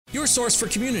Your source for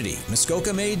community,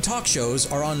 Muskoka-made talk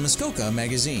shows are on Muskoka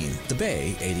Magazine, The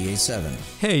Bay 88.7.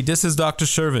 Hey, this is Dr.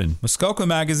 Shervin. Muskoka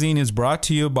Magazine is brought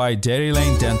to you by Dairy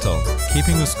Lane Dental,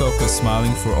 keeping Muskoka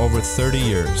smiling for over 30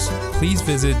 years. Please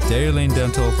visit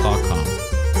dairylanedental.com.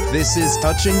 This is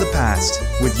Touching the Past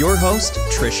with your host,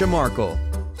 Tricia Markle.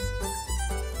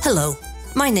 Hello,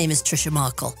 my name is Tricia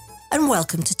Markle, and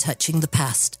welcome to Touching the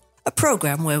Past, a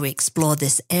program where we explore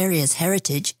this area's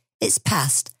heritage, its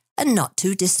past, and not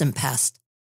too distant past.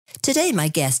 Today my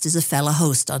guest is a fellow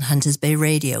host on Hunters Bay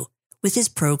Radio with his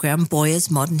program Boyer's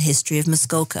Modern History of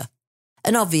Muskoka.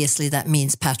 And obviously that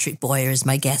means Patrick Boyer is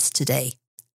my guest today.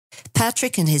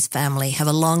 Patrick and his family have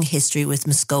a long history with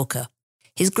Muskoka.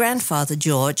 His grandfather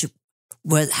George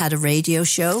had a radio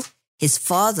show. His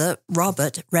father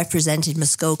Robert represented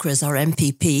Muskoka as our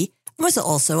MPP and was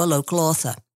also a local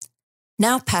author.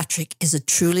 Now Patrick is a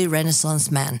truly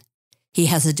Renaissance man. He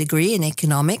has a degree in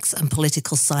economics and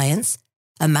political science,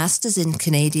 a master's in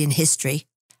Canadian history,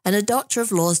 and a Doctor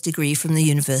of Laws degree from the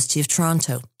University of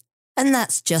Toronto. And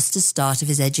that's just the start of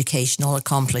his educational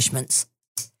accomplishments.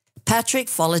 Patrick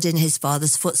followed in his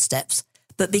father's footsteps,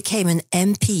 but became an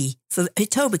MP for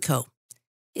Etobicoke.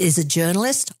 He is a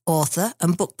journalist, author,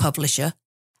 and book publisher,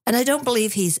 and I don't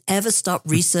believe he's ever stopped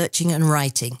researching and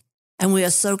writing. And we are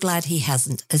so glad he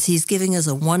hasn't, as he's giving us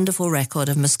a wonderful record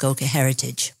of Muskoka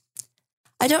heritage.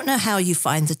 I don't know how you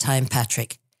find the time,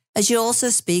 Patrick, as you also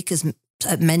speak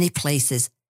at many places.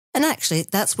 And actually,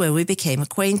 that's where we became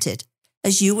acquainted,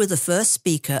 as you were the first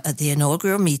speaker at the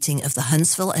inaugural meeting of the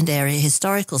Huntsville and Area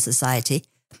Historical Society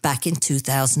back in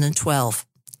 2012.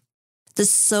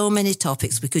 There's so many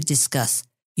topics we could discuss.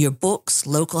 Your books,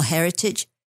 local heritage.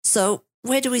 So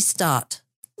where do we start?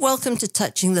 Welcome to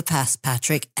Touching the Past,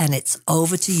 Patrick, and it's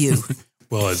over to you.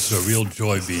 Well, it's a real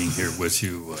joy being here with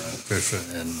you, Tricia,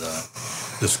 and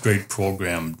this great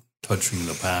program, Touching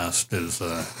the Past, is,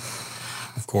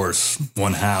 of course,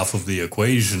 one half of the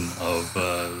equation of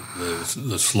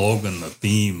the slogan, the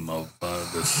theme of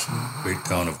this great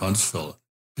town of Huntsville.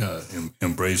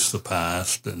 Embrace the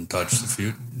past and touch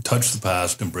the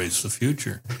past, embrace the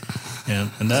future.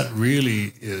 And that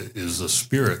really is the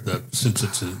spirit that,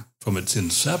 since from its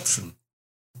inception,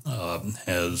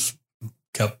 has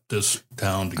kept this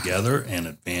town together and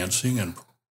advancing and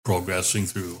progressing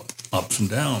through ups and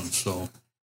downs. So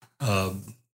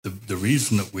the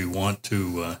reason that we want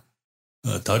to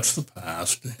touch the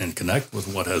past and connect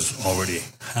with what has already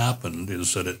happened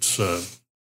is that it's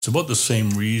about the same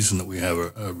reason that we have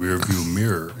a rear view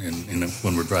mirror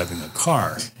when we're driving a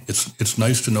car. It's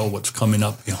nice to know what's coming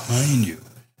up behind you,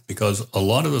 because a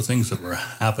lot of the things that were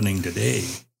happening today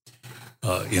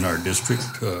in our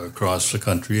district, across the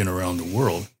country and around the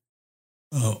world,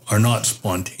 are not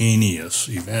spontaneous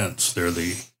events. They're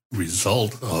the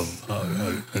result of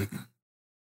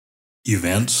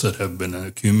events that have been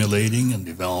accumulating and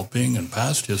developing in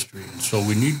past history. And so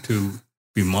we need to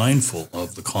be mindful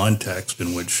of the context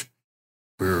in which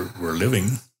we're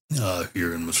living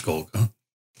here in Muskoka.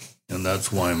 And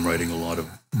that's why I'm writing a lot of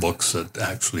books that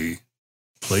actually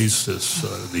place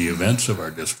the events of our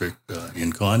district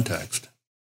in context.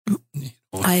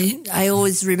 I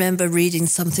always remember reading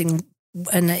something,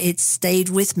 and it stayed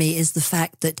with me, is the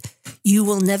fact that you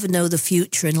will never know the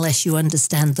future unless you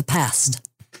understand the past.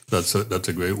 That's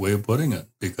a great way of putting it,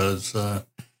 because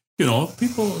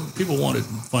people want to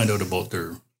find out about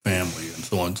their family and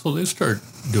so on, so they start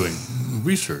doing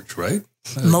research, right?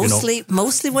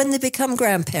 Mostly when they become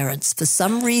grandparents. For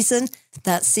some reason,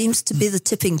 that seems to be the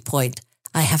tipping point.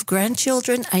 I have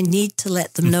grandchildren. I need to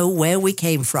let them know where we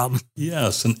came from.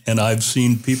 Yes, and I've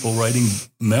seen people writing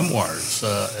memoirs,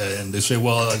 and they say,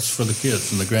 well, it's for the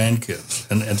kids and the grandkids.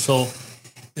 And so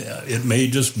it may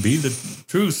just be the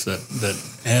truth that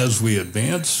as we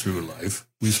advance through life,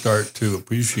 we start to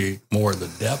appreciate more the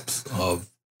depth of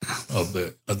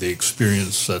the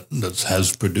experience that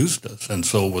has produced us. And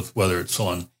so whether it's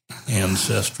on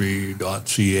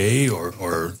Ancestry.ca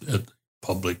or at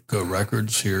public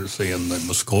records here, say in the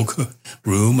Muskoka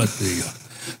room at the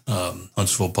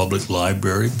Huntsville Public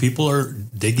Library, people are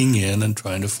digging in and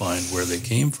trying to find where they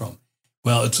came from.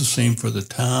 Well, it's the same for the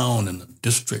town and the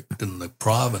district and the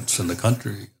province and the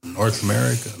country and North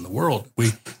America and the world.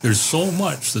 There's so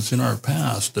much that's in our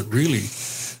past that really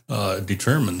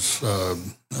determines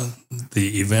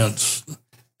the events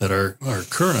that are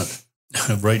current.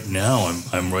 Right now,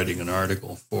 I'm writing an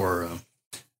article for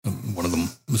one of the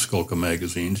Muskoka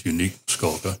magazines, Unique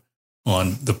Muskoka,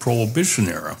 on the Prohibition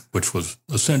era, which was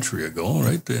a century ago,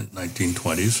 right, the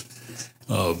 1920s.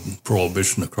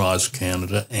 Prohibition across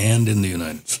Canada and in the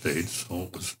United States. So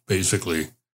it was basically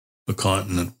a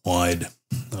continent-wide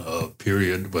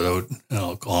period without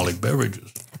alcoholic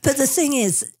beverages. But the thing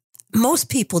is, most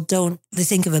people they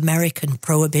think of American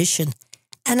prohibition,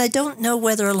 and I don't know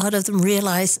whether a lot of them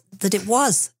realize that it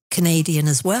was Canadian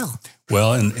as well.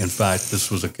 Well, in fact, this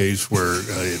was a case where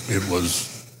it was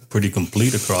pretty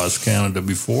complete across Canada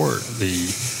before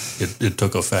it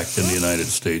took effect in the United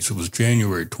States. It was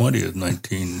January 20th,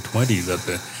 1920, that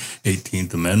the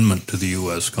 18th Amendment to the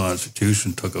U.S.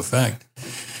 Constitution took effect.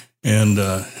 And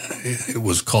it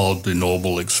was called the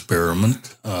Noble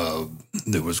Experiment.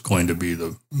 There was going to be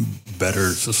the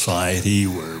better society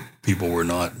where people were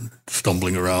not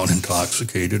stumbling around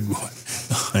intoxicated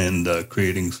and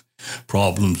creating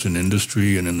problems in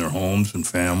industry and in their homes and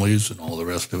families and all the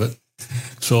rest of it.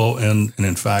 So, and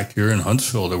in fact, here in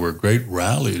Huntsville, there were great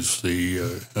rallies.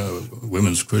 The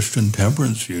Women's Christian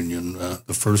Temperance Union,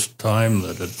 the first time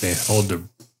that they held their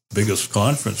biggest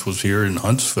conference was here in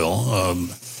Huntsville.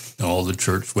 All the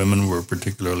church women were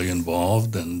particularly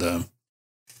involved. And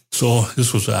so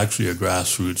this was actually a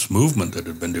grassroots movement that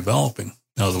had been developing.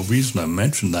 Now, the reason I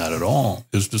mentioned that at all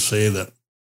is to say that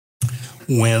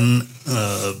when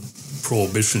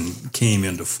Prohibition came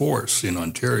into force in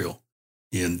Ontario,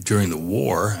 during the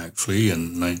war, actually,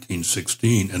 in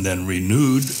 1916, and then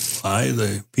renewed by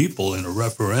the people in a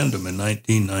referendum in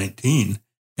 1919,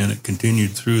 and it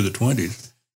continued through the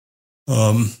 20s,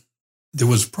 there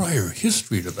was prior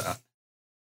history to that.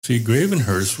 See,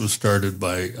 Gravenhurst was started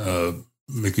by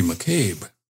Mickey McCabe,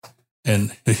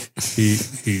 and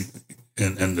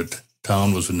and the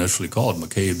town was initially called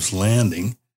McCabe's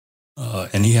Landing,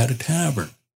 and he had a tavern.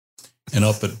 And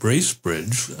up at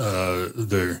Bracebridge,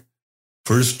 their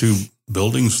first two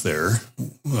buildings there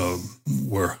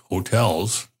were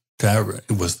hotels,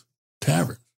 with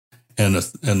taverns. And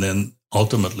then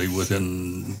ultimately,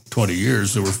 within 20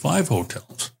 years, there were 5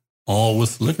 hotels, all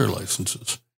with liquor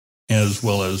licenses, as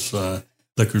well as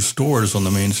liquor stores on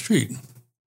the main street.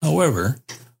 However,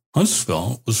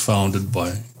 Huntsville was founded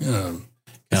by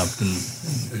Captain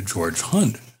George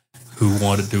Hunt, who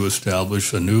wanted to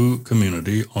establish a new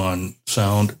community on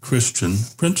sound Christian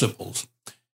principles,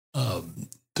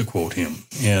 to quote him.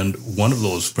 And one of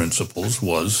those principles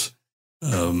was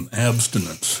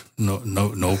abstinence,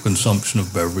 no consumption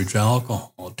of beverage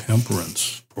alcohol,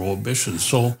 temperance, prohibition.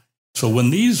 So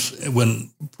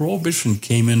when prohibition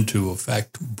came into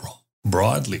effect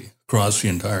broadly across the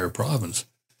entire province,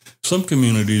 some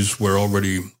communities were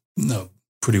already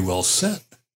pretty well set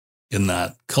in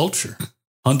that culture.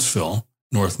 Huntsville,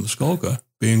 North Muskoka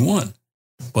being one,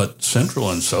 but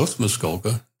Central and South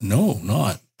Muskoka, no,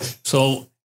 not. So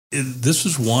this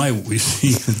is why we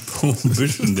see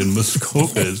prohibition in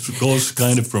Muskoka. It goes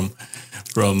kind of from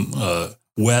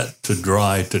wet to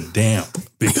dry to damp,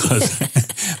 because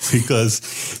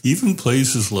even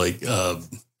places like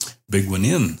Bigwin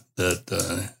Inn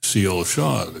that C.O.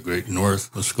 Shaw, the great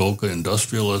North Muskoka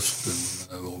industrialist,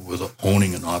 and was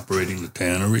owning and operating the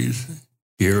tanneries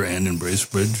here and in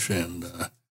Bracebridge,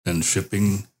 and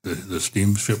shipping the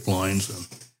steamship lines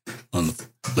on the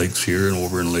lakes here and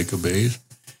over in Lake Obays.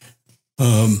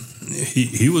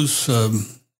 He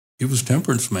was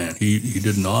temperance man. He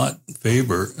did not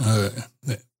favor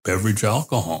beverage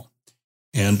alcohol.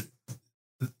 And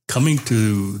coming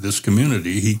to this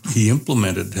community, he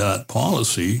implemented that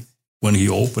policy when he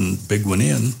opened Bigwin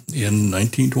Inn in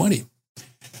 1920.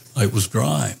 It was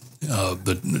dry.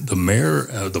 The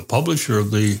mayor, the publisher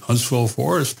of the Huntsville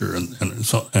Forester,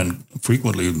 and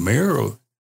frequently the mayor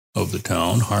of the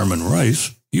town, Harmon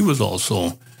Rice, he was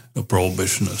also a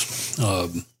prohibitionist.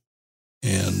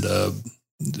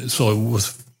 So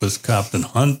with Captain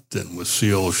Hunt and with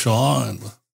C.O. Shaw and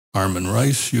with Harmon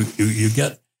Rice, you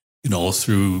get,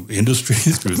 through industry,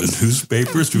 through the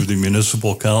newspapers, through the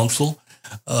municipal council,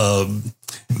 and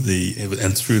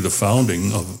through the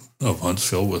founding of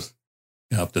Huntsville with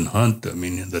Captain Hunt. I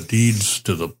mean, the deeds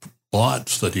to the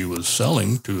plots that he was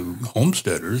selling to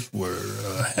homesteaders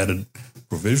had a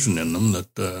provision in them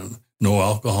that no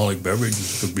alcoholic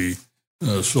beverages could be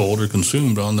sold or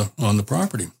consumed on the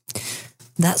property.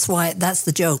 That's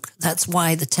the joke. That's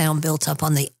why the town built up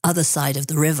on the other side of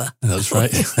the river. That's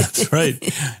right. That's right.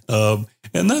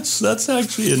 And that's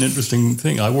actually an interesting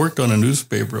thing. I worked on a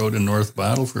newspaper out in North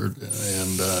Battleford,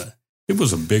 and it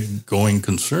was a big going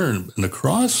concern. And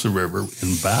across the river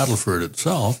in Battleford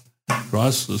itself,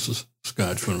 across the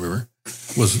Saskatchewan River,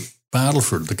 was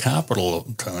Battleford, the capital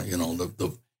of town,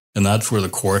 and that's where the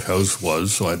courthouse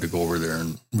was. So I had to go over there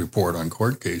and report on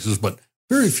court cases. But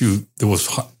very few, there was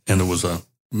a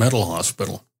mental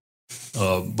hospital,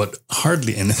 but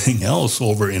hardly anything else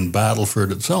over in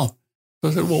Battleford itself. So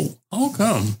I said, well, how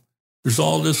come there's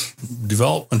all this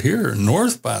development here in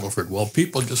North Battleford. Well,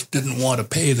 people just didn't want to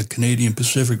pay the Canadian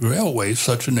Pacific Railway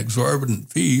such an exorbitant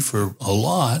fee for a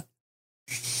lot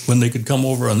when they could come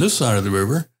over on this side of the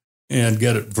river and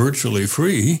get it virtually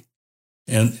free.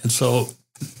 And so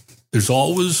there's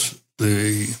always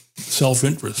the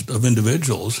self-interest of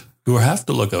individuals who have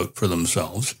to look out for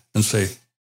themselves and say,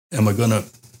 am I going to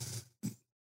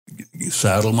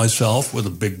saddle myself with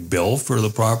a big bill for the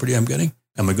property I'm getting?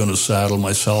 Am I going to saddle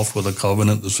myself with a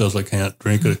covenant that says I can't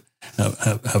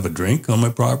have a drink on my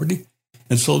property?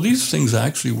 And so these things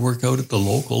actually work out at the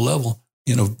local level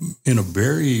in a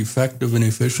very effective and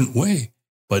efficient way.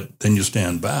 But then you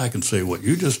stand back and say what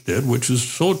you just did, which is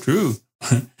so true.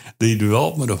 The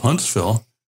development of Huntsville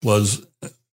was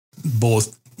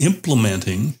both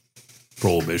implementing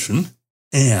prohibition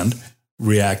and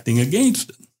reacting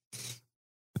against it.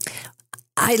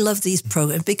 I love these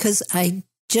programs because I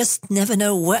just never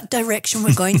know what direction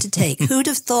we're going to take. Who'd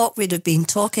have thought we'd have been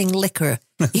talking liquor,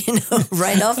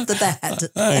 right off the bat?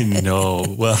 I know.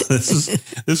 Well, this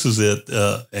is it.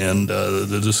 And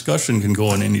the discussion can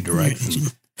go in any direction.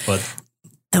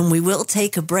 And we will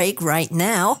take a break right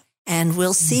now, and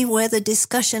we'll see where the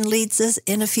discussion leads us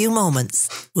in a few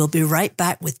moments. We'll be right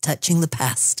back with Touching the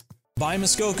Past. By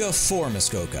Muskoka for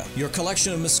Muskoka, your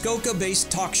collection of Muskoka-based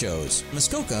talk shows.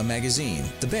 Muskoka Magazine,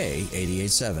 The Bay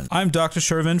 88.7. I'm Dr.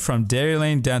 Shervin from Dairy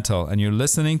Lane Dental, and you're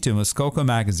listening to Muskoka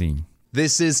Magazine.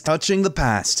 This is Touching the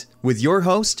Past with your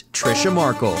host, Tricia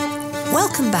Markle.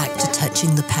 Welcome back to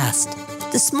Touching the Past.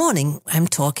 This morning, I'm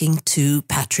talking to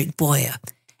Patrick Boyer,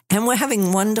 and we're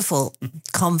having wonderful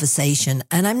conversation,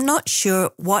 and I'm not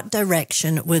sure what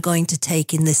direction we're going to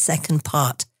take in this second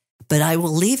part. But I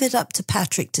will leave it up to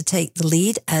Patrick to take the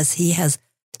lead, as he has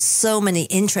so many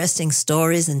interesting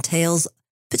stories and tales,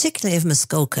 particularly of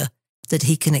Muskoka, that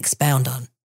he can expound on.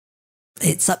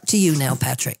 It's up to you now,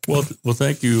 Patrick. Well,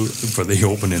 thank you for the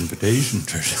open invitation,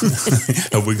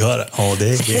 Tricia. We got it all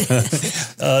day.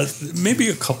 Maybe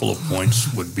a couple of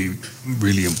points would be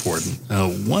really important.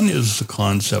 One is the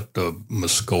concept of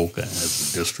Muskoka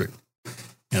as a district.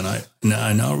 And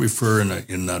I now refer in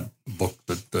that book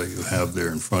that you have there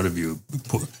in front of you,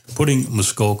 putting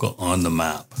Muskoka on the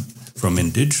map, from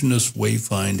indigenous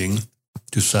wayfinding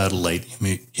to satellite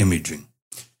imaging.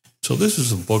 So this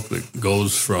is a book that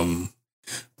goes from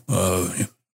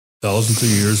thousands of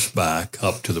years back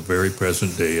up to the very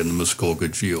present day in the Muskoka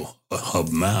Geo Hub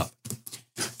map.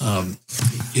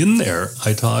 In there,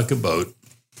 I talk about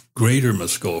Greater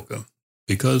Muskoka,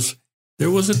 because there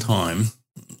was a time,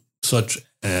 such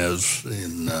as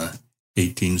in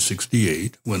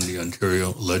 1868, when the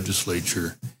Ontario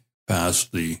legislature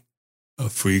passed the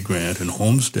Free Grant and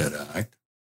Homestead Act,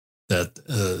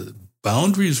 that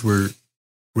boundaries were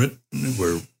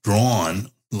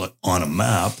drawn on a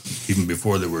map, even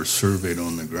before they were surveyed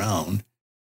on the ground,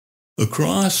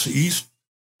 across east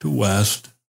to west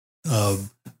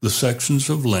of the sections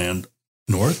of land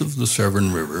north of the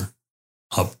Severn River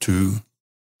up to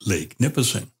Lake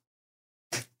Nipissing.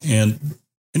 And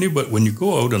anybody, when you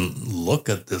go out and look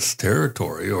at this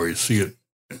territory, or you see it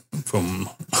from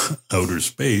outer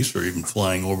space, or even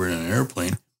flying over in an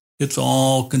airplane, it's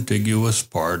all contiguous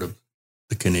part of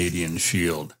the Canadian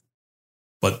Shield.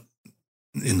 But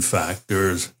in fact,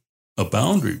 there's a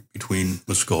boundary between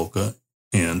Muskoka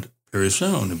and Parry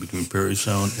Sound, and between Parry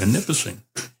Sound and Nipissing.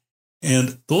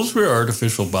 And those were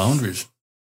artificial boundaries.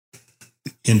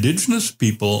 Indigenous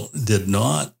people did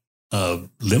not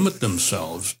limit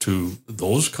themselves to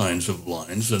those kinds of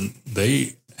lines, and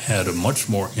they had a much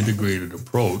more integrated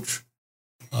approach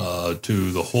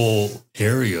to the whole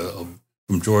area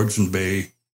from Georgian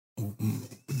Bay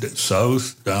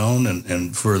south down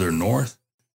and further north,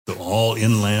 to all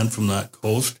inland from that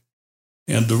coast.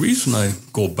 And the reason I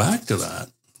go back to that,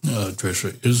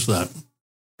 Tricia, is that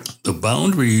the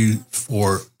boundary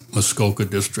for Muskoka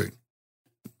District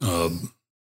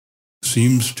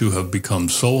seems to have become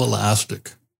so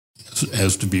elastic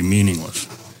as to be meaningless.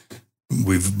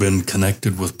 We've been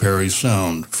connected with Parry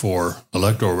Sound for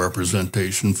electoral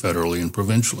representation federally and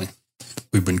provincially.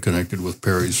 We've been connected with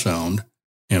Parry Sound,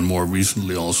 and more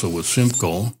recently also with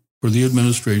Simcoe, for the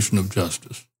administration of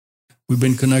justice. We've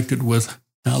been connected with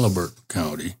Haliburton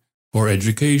County for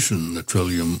education, the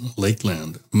Trillium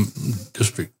Lakeland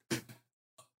District.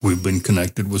 We've been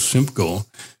connected with Simcoe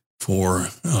for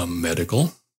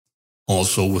medical,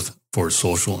 also for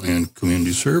social and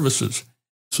community services.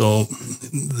 So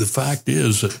the fact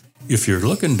is that if you're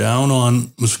looking down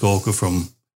on Muskoka from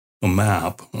a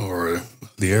map or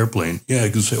the airplane, you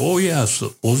can say, oh yes,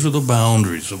 those are the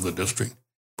boundaries of the district.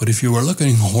 But if you were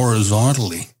looking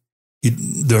horizontally,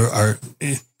 there are,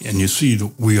 and you see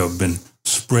that we have been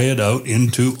spread out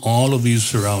into all of these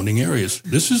surrounding areas.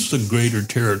 This is the greater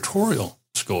territorial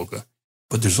Muskoka,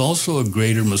 but there's also a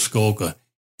greater Muskoka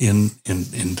in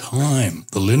time,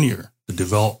 the linear, the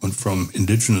development from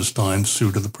indigenous times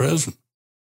through to the present.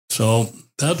 So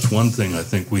that's one thing I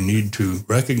think we need to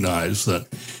recognize, that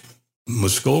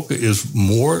Muskoka is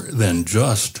more than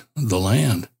just the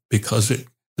land, because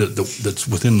that's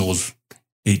within those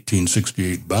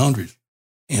 1868 boundaries.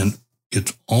 And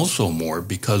it's also more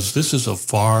because this is a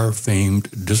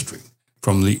far-famed district.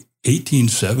 From the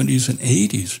 1870s and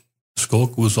 80s,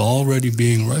 Muskoka was already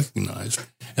being recognized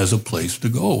as a place to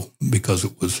go, because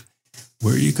it was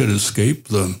where you could escape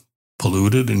the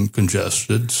polluted and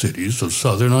congested cities of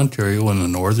southern Ontario and the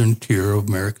northern tier of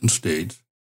American states,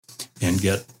 and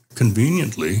get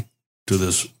conveniently to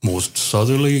this most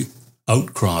southerly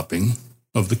outcropping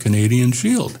of the Canadian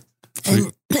Shield.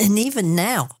 And even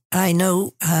now, I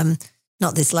know,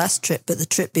 not this last trip, but the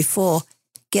trip before,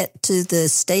 get to the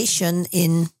station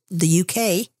in the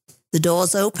UK, the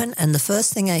doors open, and the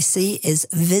first thing I see is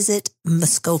Visit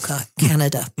Muskoka,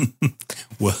 Canada.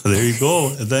 Well, there you go.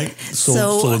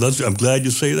 So that's, I'm glad you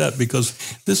say that, because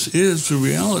this is the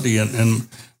reality. And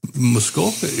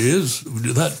Muskoka is,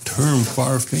 that term,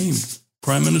 far famed.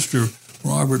 Prime Minister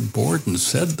Robert Borden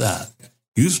said that,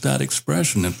 used that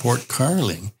expression in Port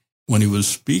Carling when he was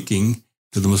speaking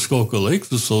to the Muskoka Lakes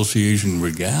Association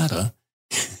regatta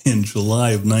in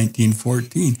July of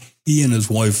 1914. He and his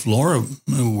wife Laura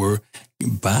were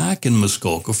back in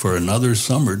Muskoka for another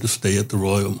summer to stay at the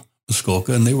Royal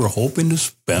Muskoka, and they were hoping to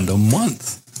spend a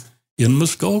month in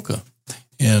Muskoka.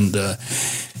 And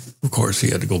of course, he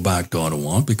had to go back to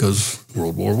Ottawa because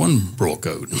World War I broke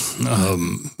out.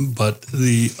 But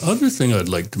the other thing I'd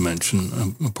like to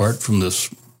mention, apart from this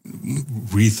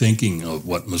rethinking of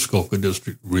what Muskoka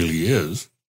District really is,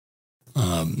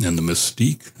 and the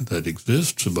mystique that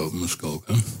exists about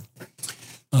Muskoka,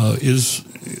 is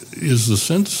the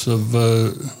sense of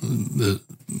the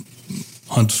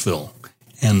Huntsville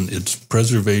and its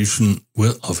preservation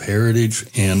of heritage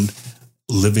and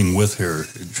living with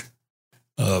heritage.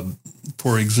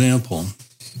 For example,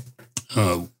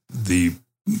 the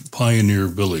Pioneer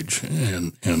Village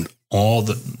and all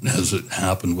that has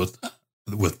happened with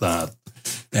that,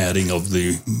 adding of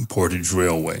the Portage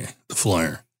Railway, the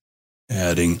flyer,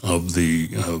 adding of the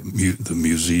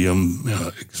museum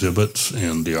exhibits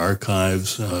and the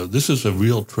archives. This is a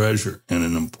real treasure and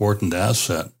an important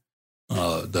asset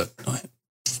that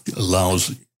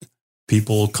allows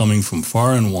people coming from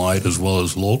far and wide, as well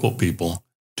as local people,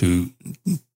 to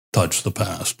touch the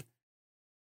past.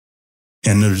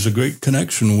 And there's a great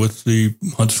connection with the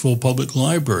Huntsville Public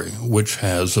Library, which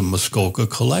has a Muskoka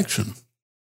collection.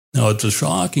 Now, it's a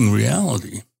shocking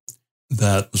reality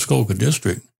that Muskoka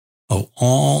District, of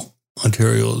all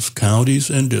Ontario's counties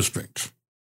and districts,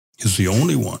 is the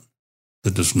only one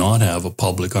that does not have a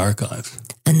public archive.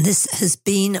 And this has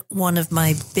been one of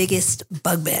my biggest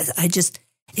bugbears.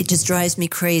 It just drives me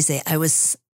crazy. I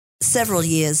was several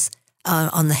years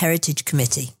on the Heritage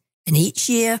Committee, and each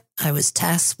year I was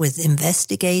tasked with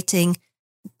investigating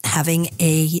having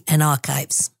an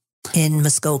archives in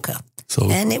Muskoka.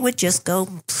 And it would just go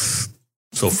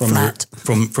flat.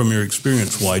 From your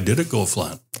experience, why did it go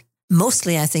flat?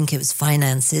 Mostly I think it was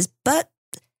finances, but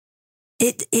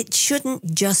it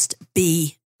shouldn't just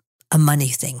be a money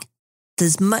thing.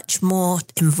 There's much more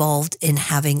involved in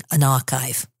having an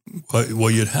archive.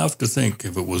 Well, you'd have to think,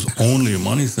 if it was only a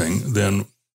money thing, then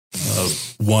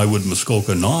why would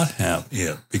Muskoka not have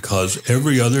it? Because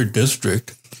every other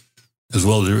district, as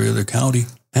well as every other county,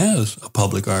 has a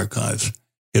public archives.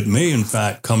 It may, in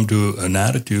fact, come to an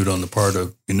attitude on the part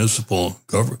of municipal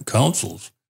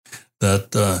councils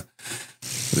that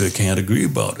they can't agree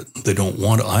about it. They don't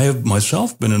want to. I have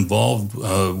myself been involved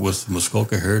with the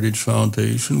Muskoka Heritage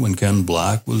Foundation when Ken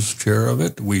Black was chair of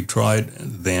it. We tried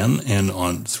then and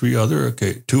on two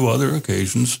other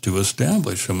occasions to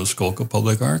establish a Muskoka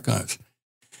Public Archives.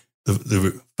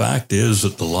 The fact is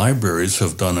that the libraries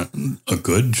have done a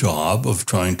good job of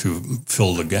trying to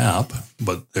fill the gap,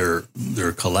 but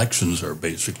their collections are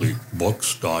basically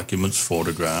books, documents,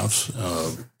 photographs,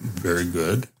 very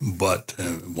good, but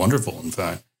wonderful, in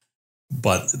fact.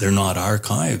 But they're not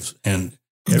archives. And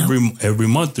every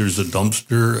month there's a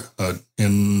dumpster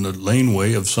in the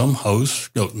laneway of some house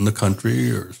out in the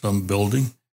country or some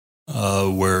building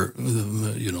where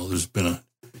there's been an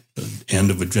end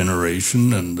of a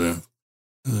generation, and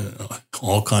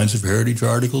all kinds of heritage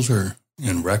articles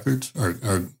and records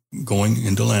are going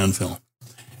into landfill.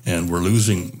 And we're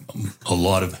losing a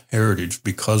lot of heritage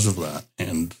because of that.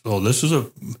 And so this is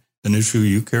an issue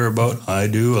you care about. I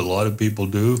do. A lot of people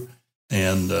do.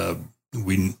 And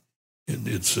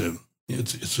it's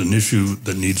an issue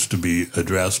that needs to be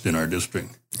addressed in our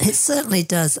district. It certainly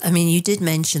does. I mean, you did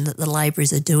mention that the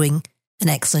libraries are doing an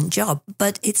excellent job,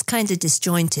 but it's kind of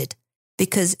disjointed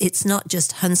because it's not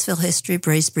just Huntsville history,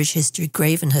 Bracebridge history,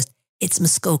 Gravenhurst, it's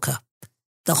Muskoka.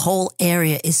 The whole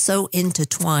area is so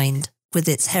intertwined with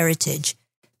its heritage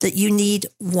that you need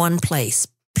one place.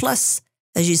 Plus,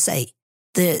 as you say,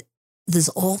 there's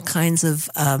all kinds of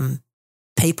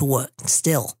paperwork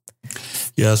still.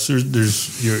 Yes,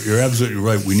 you're absolutely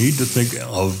right. We need to think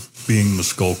of being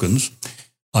Muskokans.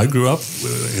 I grew up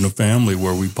in a family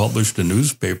where we published a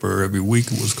newspaper every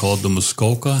week. It was called the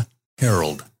Muskoka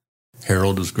Herald.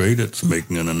 Herald is great. It's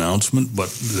making an announcement, but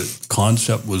the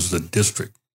concept was the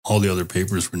district. All the other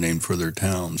papers were named for their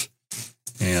towns.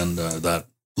 And that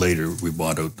later we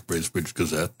bought out the Bracebridge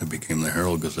Gazette. It became the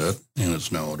Herald Gazette, and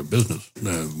it's now out of business.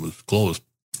 It was closed.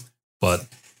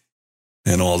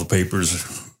 And all the papers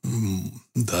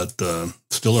that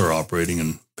still are operating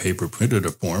in paper printed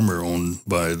form are owned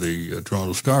by the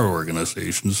Toronto Star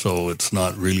organization, so it's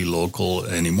not really local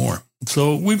anymore.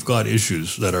 So we've got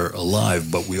issues that are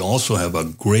alive, but we also have a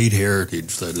great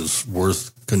heritage that is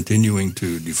worth continuing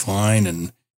to define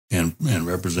and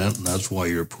represent, and that's why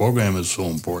your program is so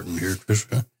important here,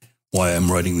 Tricia, why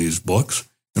I'm writing these books,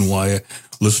 and why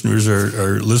listeners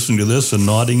are listening to this and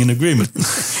nodding in agreement.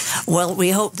 Well,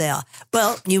 we hope they are.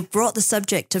 Well, you brought the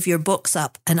subject of your books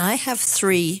up, and I have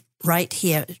 3 right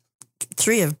here.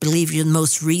 3, I believe, you're the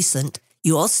most recent.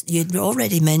 You'd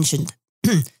already mentioned,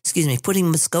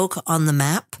 putting Muskoka on the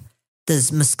map.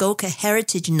 There's Muskoka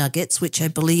Heritage Nuggets, which I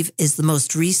believe is the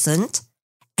most recent.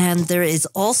 And there is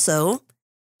also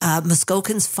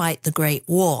Muskokans Fight the Great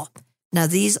War. Now,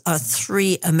 these are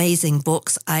 3 amazing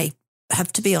books. I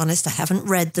have to be honest, I haven't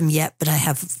read them yet, but I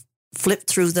have flipped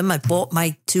through them. I bought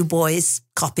my 2 boys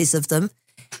copies of them.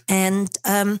 And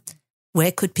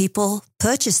where could people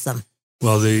purchase them?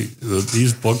 Well,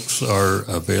 these books are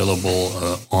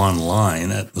available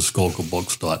online at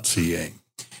muskokabooks.ca.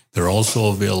 They're also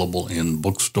available in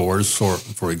bookstores. So,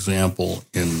 for example,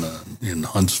 in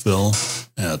Huntsville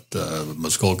at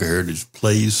Muskoka Heritage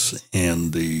Place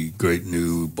and the great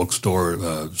new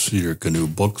bookstore, Cedar Canoe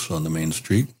Books on the main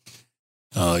street.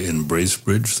 In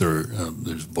Bracebridge,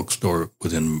 there's a bookstore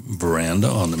within Veranda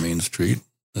on the main street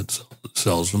that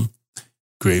sells them.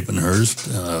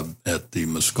 Gravenhurst at the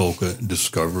Muskoka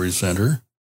Discovery Center.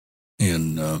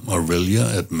 In Aurelia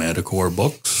at Manticore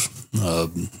Books.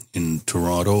 In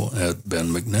Toronto at Ben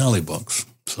McNally Books.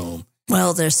 So,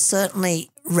 well, they're certainly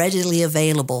readily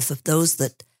available for those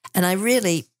that, and I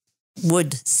really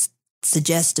would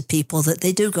suggest to people that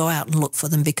they do go out and look for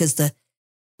them because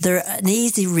they're an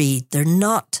easy read. They're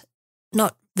not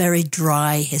very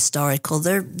dry historical.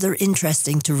 They're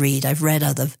interesting to read. I've read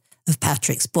other of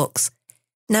Patrick's books.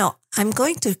 Now, I'm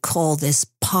going to call this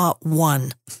part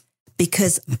 1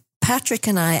 because Patrick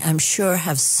and I'm sure,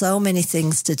 have so many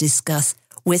things to discuss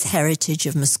with Heritage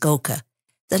of Muskoka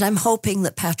that I'm hoping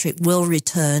that Patrick will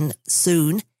return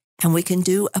soon and we can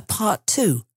do a part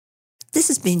 2. This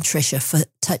has been Tricia for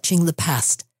Touching the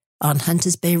Past on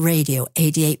Hunters Bay Radio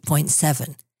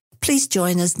 88.7. Please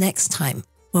join us next time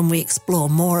when we explore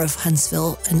more of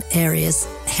Huntsville and area's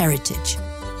heritage.